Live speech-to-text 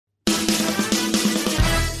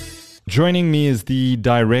Joining me is the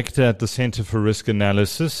director at the Center for Risk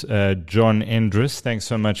Analysis, John Endres. Thanks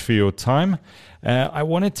so much for your time. I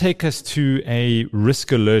want to take us to a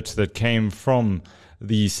risk alert that came from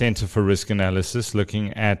the Center for Risk Analysis,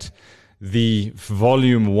 looking at the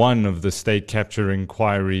volume 1 of the State Capture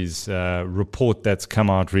Inquiry's report that's come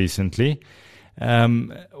out recently.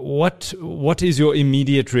 What is your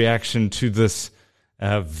immediate reaction to this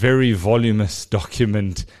very voluminous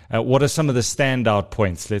document? What are some of the standout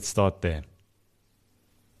points? Let's start there.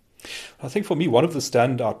 I think for me, one of the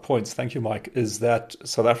standout points, thank you, Mike, is that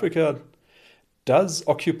South Africa does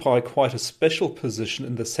occupy quite a special position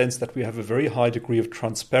in the sense that we have a very high degree of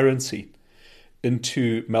transparency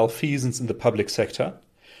into malfeasance in the public sector,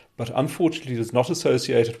 but unfortunately it is not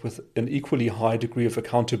associated with an equally high degree of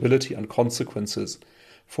accountability and consequences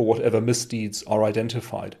for whatever misdeeds are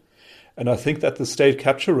identified. And I think that the State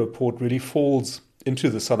Capture Report really falls into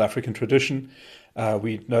the South African tradition.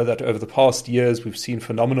 We know that over the past years, we've seen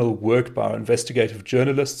phenomenal work by our investigative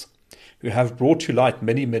journalists who have brought to light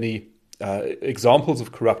many examples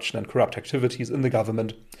of corruption and corrupt activities in the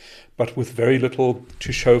government, but with very little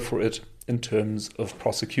to show for it in terms of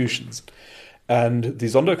prosecutions. And the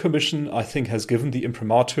Zondo Commission, I think, has given the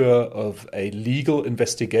imprimatur of a legal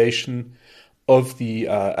investigation of the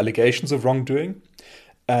allegations of wrongdoing.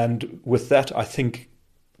 And with that, I think,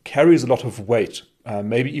 carries a lot of weight,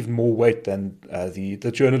 maybe even more weight than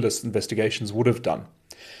the journalists' investigations would have done.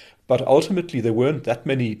 But ultimately, there weren't that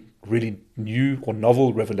many really new or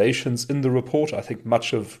novel revelations in the report. I think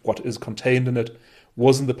much of what is contained in it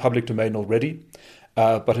was in the public domain already.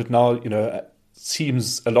 But it now,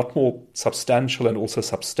 seems a lot more substantial and also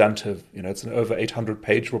substantive. It's an over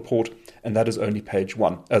 800-page report, and that is only part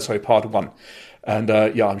one. And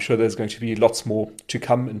I'm sure there's going to be lots more to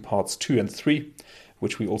come in parts 2 and 3,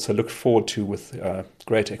 which we also look forward to with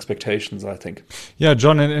great expectations, I think. Yeah,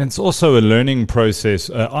 John, and it's also a learning process.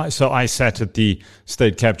 I sat at the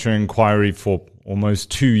State Capture Inquiry for almost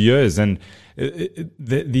 2 years, and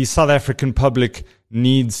the South African public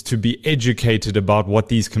needs to be educated about what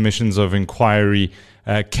these commissions of inquiry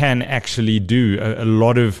can actually do. A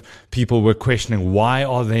lot of people were questioning, why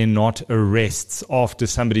are there not arrests after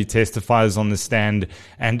somebody testifies on the stand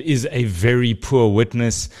and is a very poor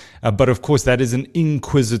witness? But of course, that is an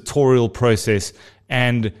inquisitorial process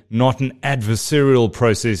and not an adversarial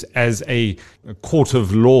process as a court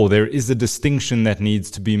of law. There is a distinction that needs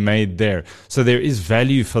to be made there. So there is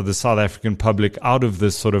value for the South African public out of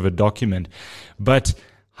this sort of a document. But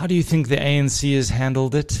how do you think the ANC has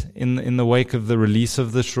handled it in the wake of the release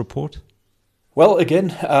of this report? Well,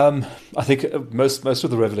 again, I think most of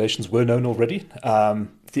the revelations were known already.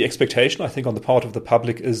 The expectation, I think, on the part of the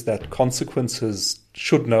public is that consequences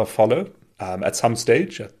should now follow at some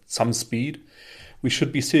stage, at some speed. We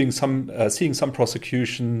should be seeing some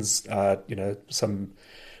prosecutions, some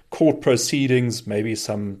court proceedings, maybe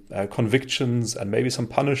some convictions, and maybe some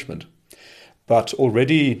punishment. But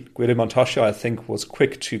already, Gwede Mantashe, I think, was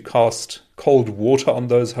quick to cast cold water on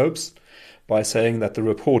those hopes by saying that the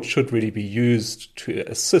report should really be used to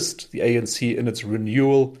assist the ANC in its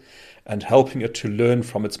renewal and helping it to learn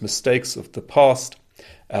from its mistakes of the past,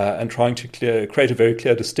 and trying to create a very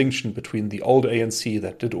clear distinction between the old ANC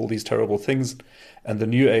that did all these terrible things and the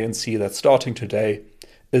new ANC that, starting today,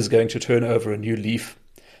 is going to turn over a new leaf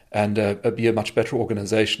and be a much better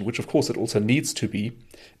organization, which of course it also needs to be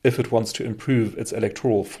if it wants to improve its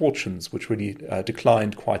electoral fortunes, which really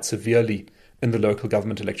declined quite severely in the local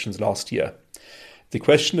government elections last year. The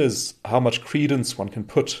question is how much credence one can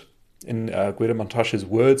put in Gwede Mantashe's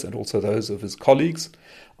words and also those of his colleagues.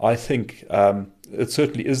 I think it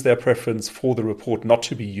certainly is their preference for the report not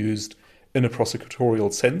to be used in a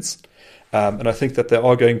prosecutorial sense. And I think that they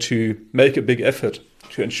are going to make a big effort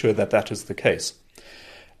to ensure that that is the case.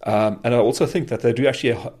 And I also think that they do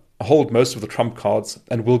actually hold most of the trump cards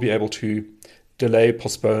and will be able to delay,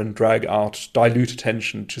 postpone, drag out, dilute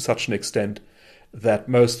attention to such an extent that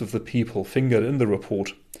most of the people fingered in the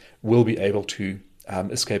report will be able to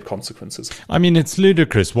escape consequences. I mean, it's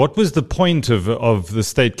ludicrous. What was the point of the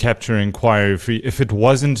State Capture Inquiry if it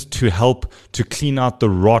wasn't to help to clean out the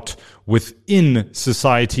rot within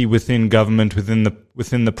society, within government, within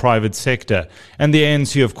the private sector? And the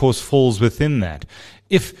ANC, of course, falls within that.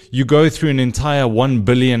 If you go through an entire 1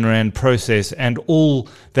 billion rand process and all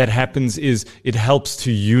that happens is it helps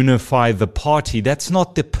to unify the party, that's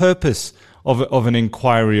not the purpose of an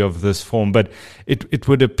inquiry of this form, but it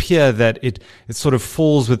would appear that it sort of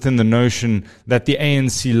falls within the notion that the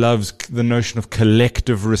ANC loves the notion of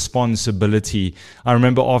collective responsibility. I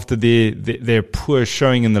remember after their poor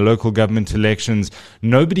showing in the local government elections,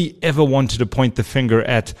 nobody ever wanted to point the finger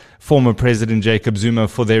at former President Jacob Zuma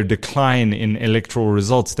for their decline in electoral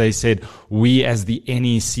results. They said, we as the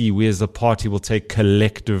NEC, we as a party will take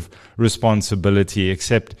collective responsibility,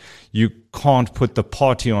 except you can't put the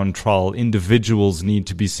party on trial. Individuals need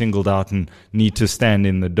to be singled out and need to stand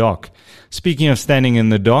in the dock. Speaking of standing in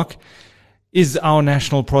the dock, is our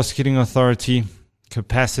National Prosecuting Authority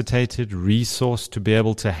capacitated, resourced to be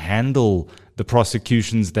able to handle the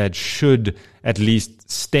prosecutions that should at least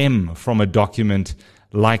stem from a document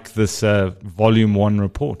like this Volume 1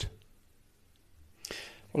 report?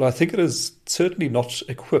 Well, I think it is certainly not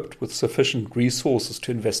equipped with sufficient resources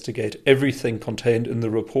to investigate everything contained in the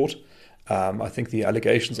report. I think the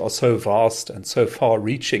allegations are so vast and so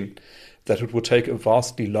far-reaching that it would take a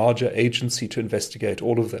vastly larger agency to investigate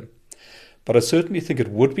all of them. But I certainly think it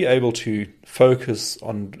would be able to focus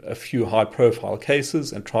on a few high-profile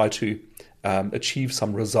cases and try to achieve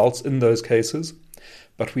some results in those cases.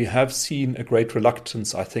 But we have seen a great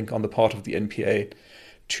reluctance, I think, on the part of the NPA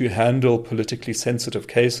to handle politically sensitive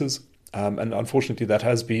cases. And unfortunately, that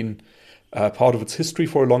has been part of its history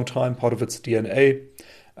for a long time, part of its DNA.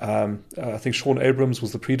 I think Sean Abrams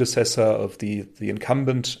was the predecessor of the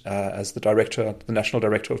incumbent as the National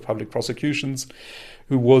Director of Public Prosecutions,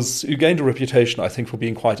 who gained a reputation, I think, for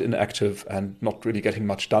being quite inactive and not really getting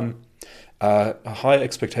much done. High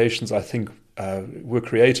expectations, I think, were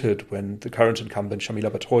created when the current incumbent,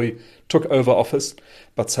 Shamila Batoy, took over office,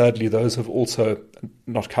 but sadly those have also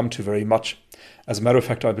not come to very much. As a matter of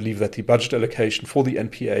fact, I believe that the budget allocation for the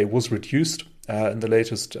NPA was reduced in the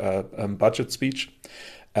latest budget speech,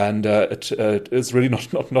 and it is really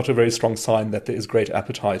not a very strong sign that there is great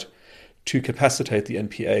appetite to capacitate the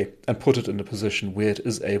NPA and put it in a position where it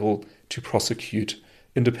is able to prosecute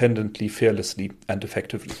independently, fearlessly, and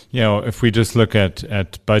effectively. Yeah, if we just look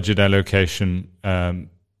at budget allocation,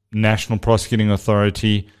 National Prosecuting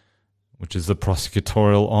Authority, which is the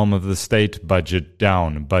prosecutorial arm of the state, budget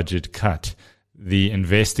down, budget cut. The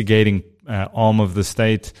investigating arm of the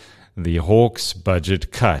state, the Hawks,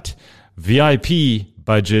 budget cut. VIP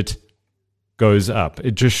budget goes up.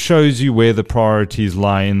 It just shows you where the priorities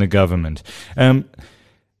lie in the government.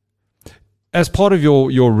 As part of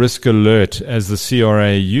your risk alert as the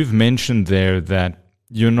CRA, you've mentioned there that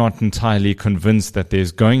you're not entirely convinced that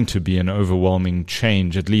there's going to be an overwhelming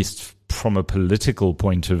change, at least from a political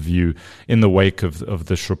point of view, in the wake of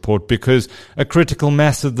this report, because a critical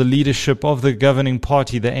mass of the leadership of the governing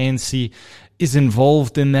party, the ANC, is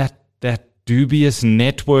involved in that dubious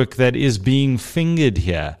network that is being fingered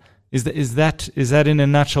here. Is that in a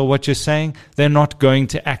nutshell what you're saying? They're not going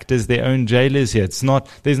to act as their own jailers here.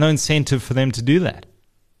 There's no incentive for them to do that.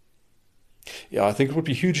 Yeah, I think it would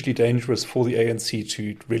be hugely dangerous for the ANC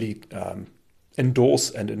to really endorse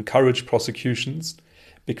and encourage prosecutions,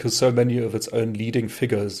 because so many of its own leading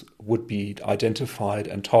figures would be identified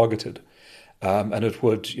and targeted. And it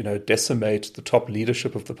would, decimate the top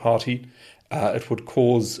leadership of the party. It would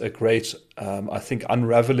cause a great, I think,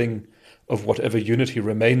 unraveling of whatever unity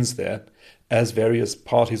remains there, as various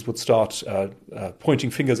parties would start pointing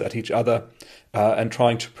fingers at each other and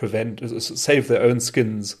trying to save their own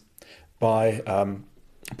skins by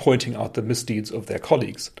pointing out the misdeeds of their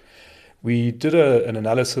colleagues. We did an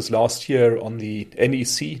analysis last year on the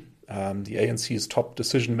NEC, the ANC's top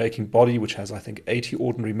decision-making body, which has, I think, 80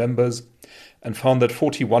 ordinary members, and found that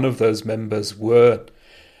 41 of those members were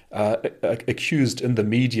accused in the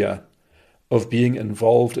media of being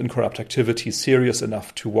involved in corrupt activity serious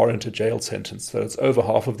enough to warrant a jail sentence. So it's over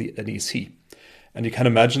half of the NEC. And you can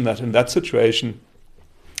imagine that in that situation,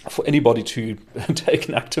 for anybody to take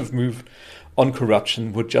an active move on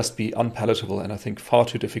corruption would just be unpalatable and I think far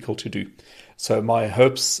too difficult to do. So my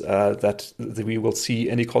hopes that we will see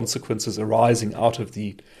any consequences arising out of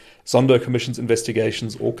the Zondo Commission's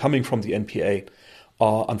investigations or coming from the NPA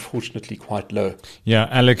are unfortunately quite low. Yeah,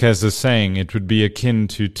 Alec has a saying, it would be akin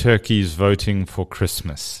to turkeys voting for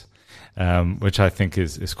Christmas, which I think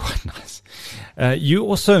is quite nice. You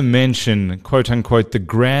also mention, quote unquote, the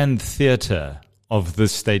grand theatre of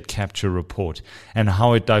this state capture report and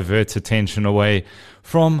how it diverts attention away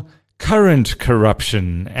from current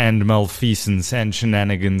corruption and malfeasance and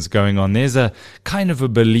shenanigans going on. There's a kind of a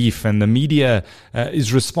belief, and the media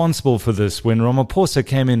is responsible for this. When Ramaphosa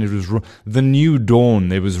came in, it was the new dawn.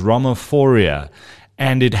 There was Ramaphoria.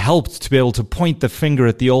 And it helped to be able to point the finger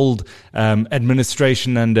at the old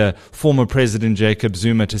administration under former President Jacob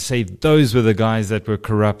Zuma to say those were the guys that were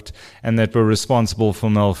corrupt and that were responsible for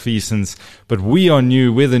malfeasance. But we are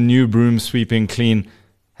new. We're the new broom sweeping clean.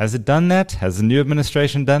 Has it done that? Has the new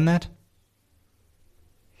administration done that?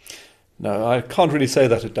 No, I can't really say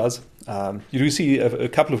that it does. You do see a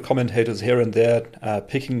couple of commentators here and there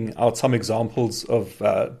picking out some examples of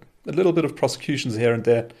a little bit of prosecutions here and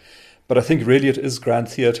there. But I think really it is grand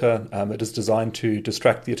theatre. It is designed to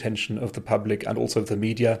distract the attention of the public and also of the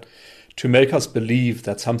media, to make us believe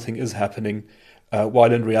that something is happening,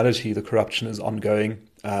 while in reality the corruption is ongoing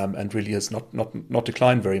and really has not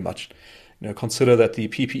declined very much. Consider that the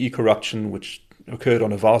PPE corruption, which occurred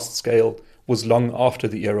on a vast scale, was long after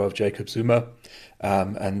the era of Jacob Zuma,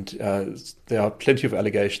 and there are plenty of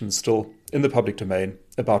allegations still in the public domain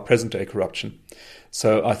about present-day corruption.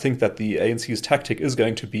 So I think that the ANC's tactic is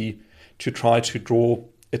going to be to try to draw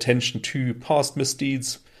attention to past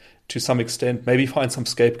misdeeds to some extent, maybe find some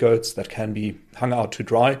scapegoats that can be hung out to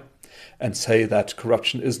dry, and say that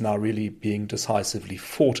corruption is now really being decisively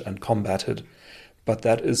fought and combated. But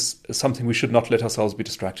that is something we should not let ourselves be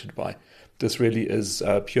distracted by. This really is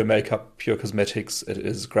pure makeup, pure cosmetics. It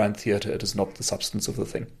is grand theatre. It is not the substance of the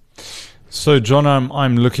thing. So, John,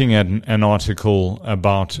 I'm looking at an article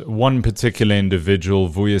about one particular individual,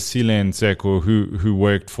 Vuyisile Ntseko, who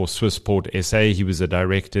worked for Swissport SA. He was a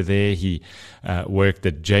director there. He worked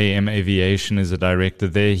at JM Aviation as a director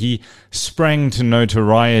there. He sprang to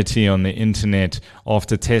notoriety on the internet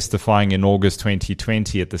after testifying in August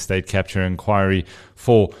 2020 at the state capture inquiry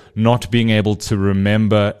for not being able to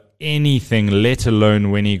remember anything, let alone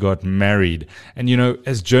when he got married. And,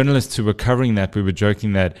 as journalists who were covering that, we were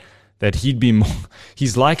joking that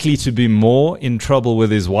he's likely to be more in trouble with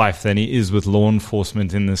his wife than he is with law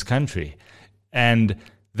enforcement in this country. And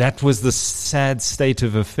that was the sad state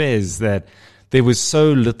of affairs, that there was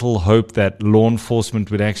so little hope that law enforcement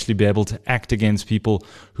would actually be able to act against people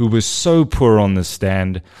who were so poor on the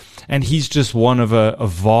stand. And he's just one of a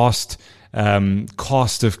vast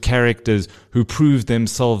cast of characters who proved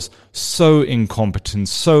themselves so incompetent,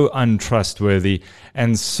 so untrustworthy,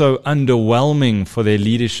 and so underwhelming for their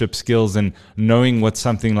leadership skills and knowing what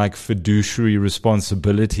something like fiduciary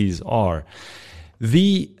responsibilities are.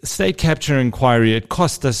 The state capture inquiry, it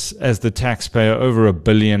cost us as the taxpayer over R1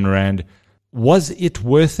 billion. Was it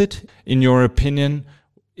worth it, in your opinion,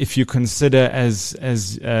 if you consider, as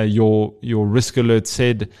your risk alert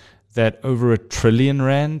said, that over R1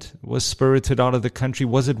 trillion was spirited out of the country?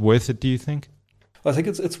 Was it worth it, do you think? I think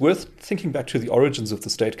it's worth thinking back to the origins of the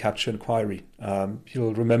state capture inquiry.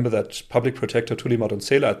 You'll remember that Public Protector Thuli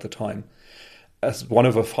Madonsela at the time, as one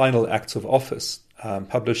of her final acts of office,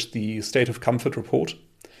 published the State of Comfort report,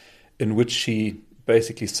 in which she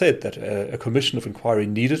basically said that a commission of inquiry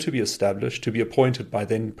needed to be established, to be appointed by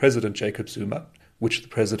then President Jacob Zuma, which the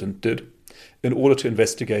president did, in order to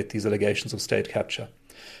investigate these allegations of state capture.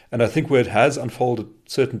 And I think where it has unfolded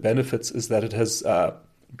certain benefits is that it has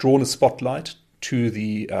drawn a spotlight to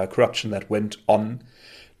the corruption that went on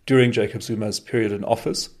during Jacob Zuma's period in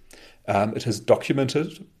office. It has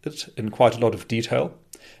documented it in quite a lot of detail.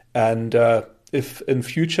 And if in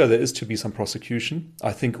future there is to be some prosecution,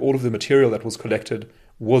 I think all of the material that was collected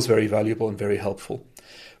was very valuable and very helpful.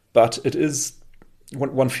 But it is,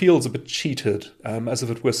 one feels a bit cheated, as if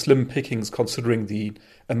it were slim pickings, considering the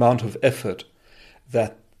amount of effort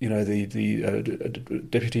that the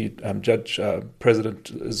Deputy Judge President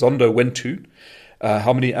Zondo went to,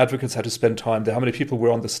 how many advocates had to spend time there, how many people were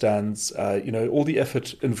on the stands, all the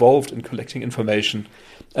effort involved in collecting information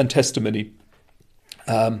and testimony.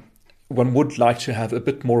 One would like to have a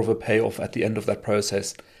bit more of a payoff at the end of that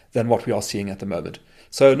process than what we are seeing at the moment.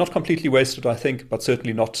 So not completely wasted, I think, but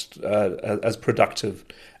certainly not as productive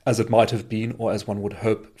as it might have been or as one would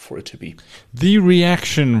hope for it to be. The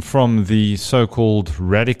reaction from the so-called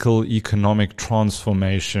radical economic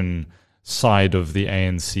transformation side of the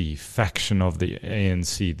ANC, faction of the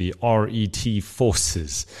ANC, the RET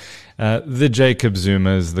forces, the Jacob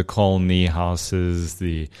Zumas, the Col Niehauses,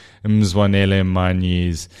 the Mzwanele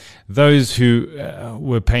Manyis, those who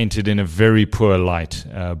were painted in a very poor light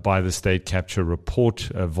by the State Capture Report,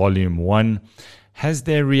 Volume 1. Has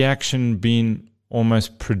their reaction been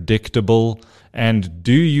almost predictable? And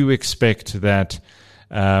do you expect that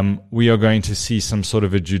we are going to see some sort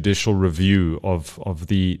of a judicial review of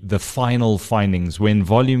the final findings when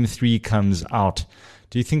Volume 3 comes out?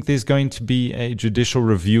 Do you think there's going to be a judicial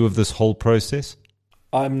review of this whole process?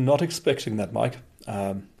 I'm not expecting that, Mike.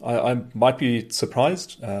 I might be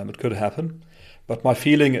surprised. It could happen. But my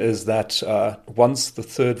feeling is that once the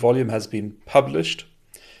third volume has been published,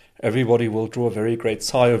 everybody will draw a very great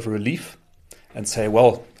sigh of relief and say,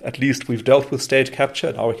 well, at least we've dealt with state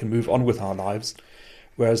capture, now we can move on with our lives.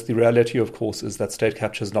 Whereas the reality, of course, is that state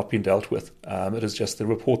capture has not been dealt with. It is just the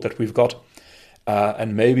report that we've got.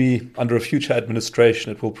 And maybe under a future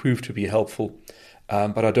administration it will prove to be helpful.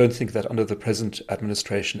 But I don't think that under the present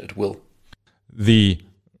administration it will. The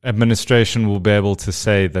administration will be able to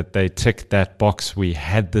say that they ticked that box. We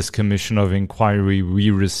had this commission of inquiry. We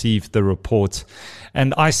received the reports.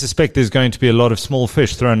 And I suspect there's going to be a lot of small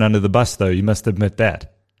fish thrown under the bus, though. You must admit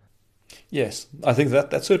that. Yes, I think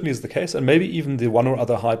that certainly is the case. And maybe even the one or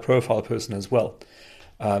other high-profile person as well.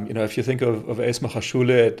 If you think of Ace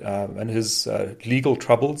Magashule and his legal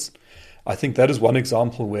troubles, I think that is one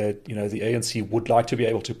example where, the ANC would like to be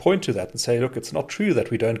able to point to that and say, look, it's not true that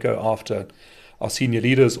we don't go after our senior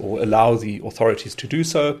leaders or allow the authorities to do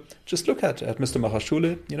so. Just look at Mr.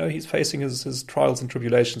 Magashule. He's facing his trials and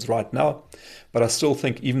tribulations right now. But I still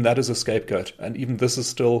think even that is a scapegoat. And even this is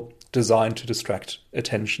still designed to distract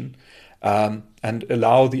attention and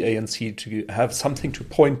allow the ANC to have something to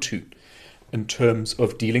point to in terms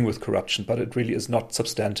of dealing with corruption. But it really is not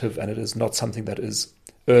substantive, and it is not something that is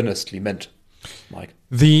earnestly meant. Mike.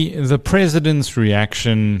 The president's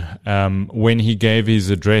reaction when he gave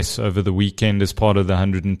his address over the weekend as part of the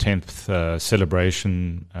 110th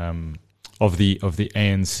celebration of the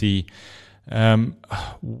ANC,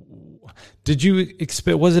 did you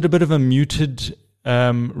expect? Was it a bit of a muted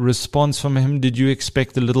response from him? Did you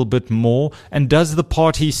expect a little bit more? And does the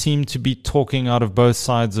party seem to be talking out of both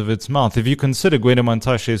sides of its mouth? If you consider Gwede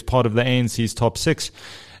Mantashe as part of the ANC's top six,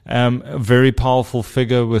 a very powerful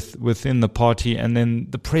figure within the party, and then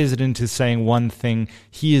the president is saying one thing,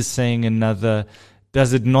 he is saying another.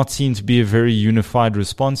 Does it not seem to be a very unified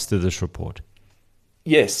response to this report?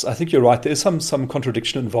 Yes, I think you're right. There is some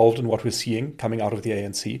contradiction involved in what we're seeing coming out of the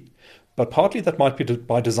ANC. But partly that might be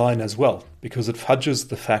by design as well, because it fudges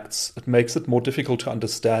the facts. It makes it more difficult to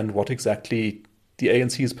understand what exactly the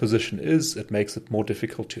ANC's position is. It makes it more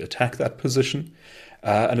difficult to attack that position.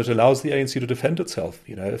 And it allows the ANC to defend itself.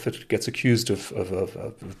 If it gets accused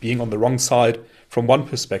of being on the wrong side from one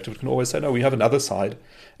perspective, it can always say, no, we have another side,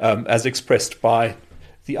 as expressed by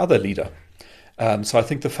the other leader. So I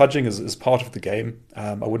think the fudging is part of the game.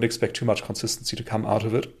 I wouldn't expect too much consistency to come out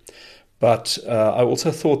of it. But I also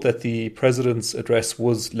thought that the president's address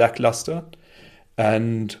was lackluster.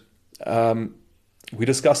 And we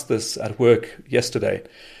discussed this at work yesterday,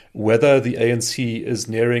 whether the ANC is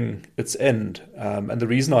nearing its end. And the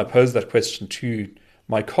reason I posed that question to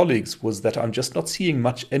my colleagues was that I'm just not seeing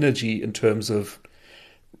much energy in terms of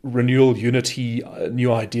renewal, unity,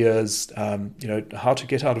 new ideas, how to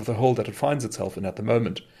get out of the hole that it finds itself in at the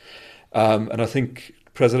moment. And I think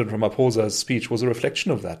President Ramaphosa's speech was a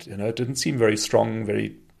reflection of that. It didn't seem very strong,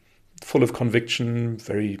 very full of conviction,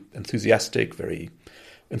 very enthusiastic, very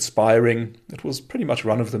inspiring. It was pretty much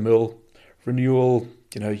run-of-the-mill renewal,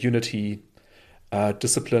 unity,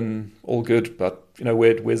 discipline, all good. But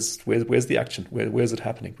where's the action? Where's it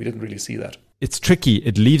happening? We didn't really see that. It's tricky.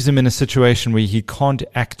 It leaves him in a situation where he can't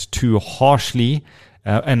act too harshly.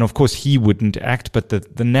 And of course, he wouldn't act, but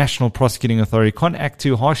the National Prosecuting Authority can't act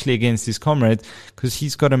too harshly against his comrades because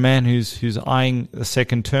he's got a man who's eyeing a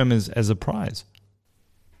second term as a prize.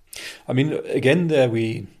 I mean, again, there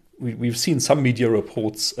we've seen some media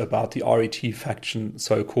reports about the RET faction,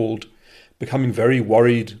 so-called, becoming very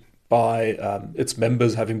worried by its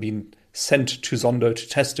members having been sent to Zondo to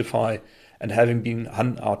testify and having been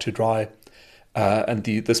hung out to dry. And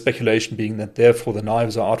the speculation being that therefore the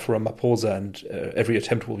knives are out for Ramaphosa and every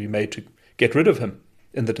attempt will be made to get rid of him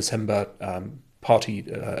in the December party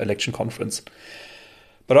election conference.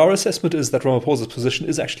 But our assessment is that Ramaphosa's position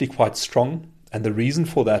is actually quite strong, and the reason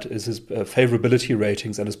for that is his favorability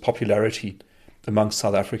ratings and his popularity amongst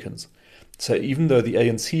South Africans. So even though the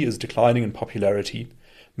ANC is declining in popularity,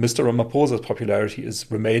 Mr. Ramaphosa's popularity is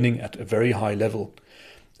remaining at a very high level.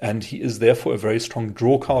 And he is therefore a very strong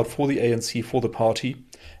draw card for the ANC, for the party,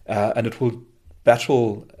 and it will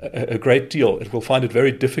battle a great deal. It will find it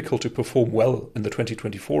very difficult to perform well in the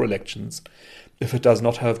 2024 elections if it does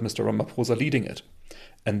not have Mr. Ramaphosa leading it.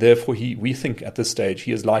 And therefore, we think at this stage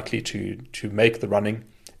he is likely to make the running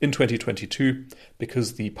in 2022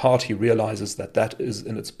 because the party realizes that is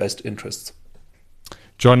in its best interests.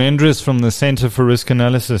 John Endres from the Center for Risk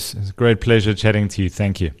Analysis. It's a great pleasure chatting to you.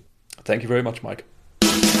 Thank you. Thank you very much, Mike.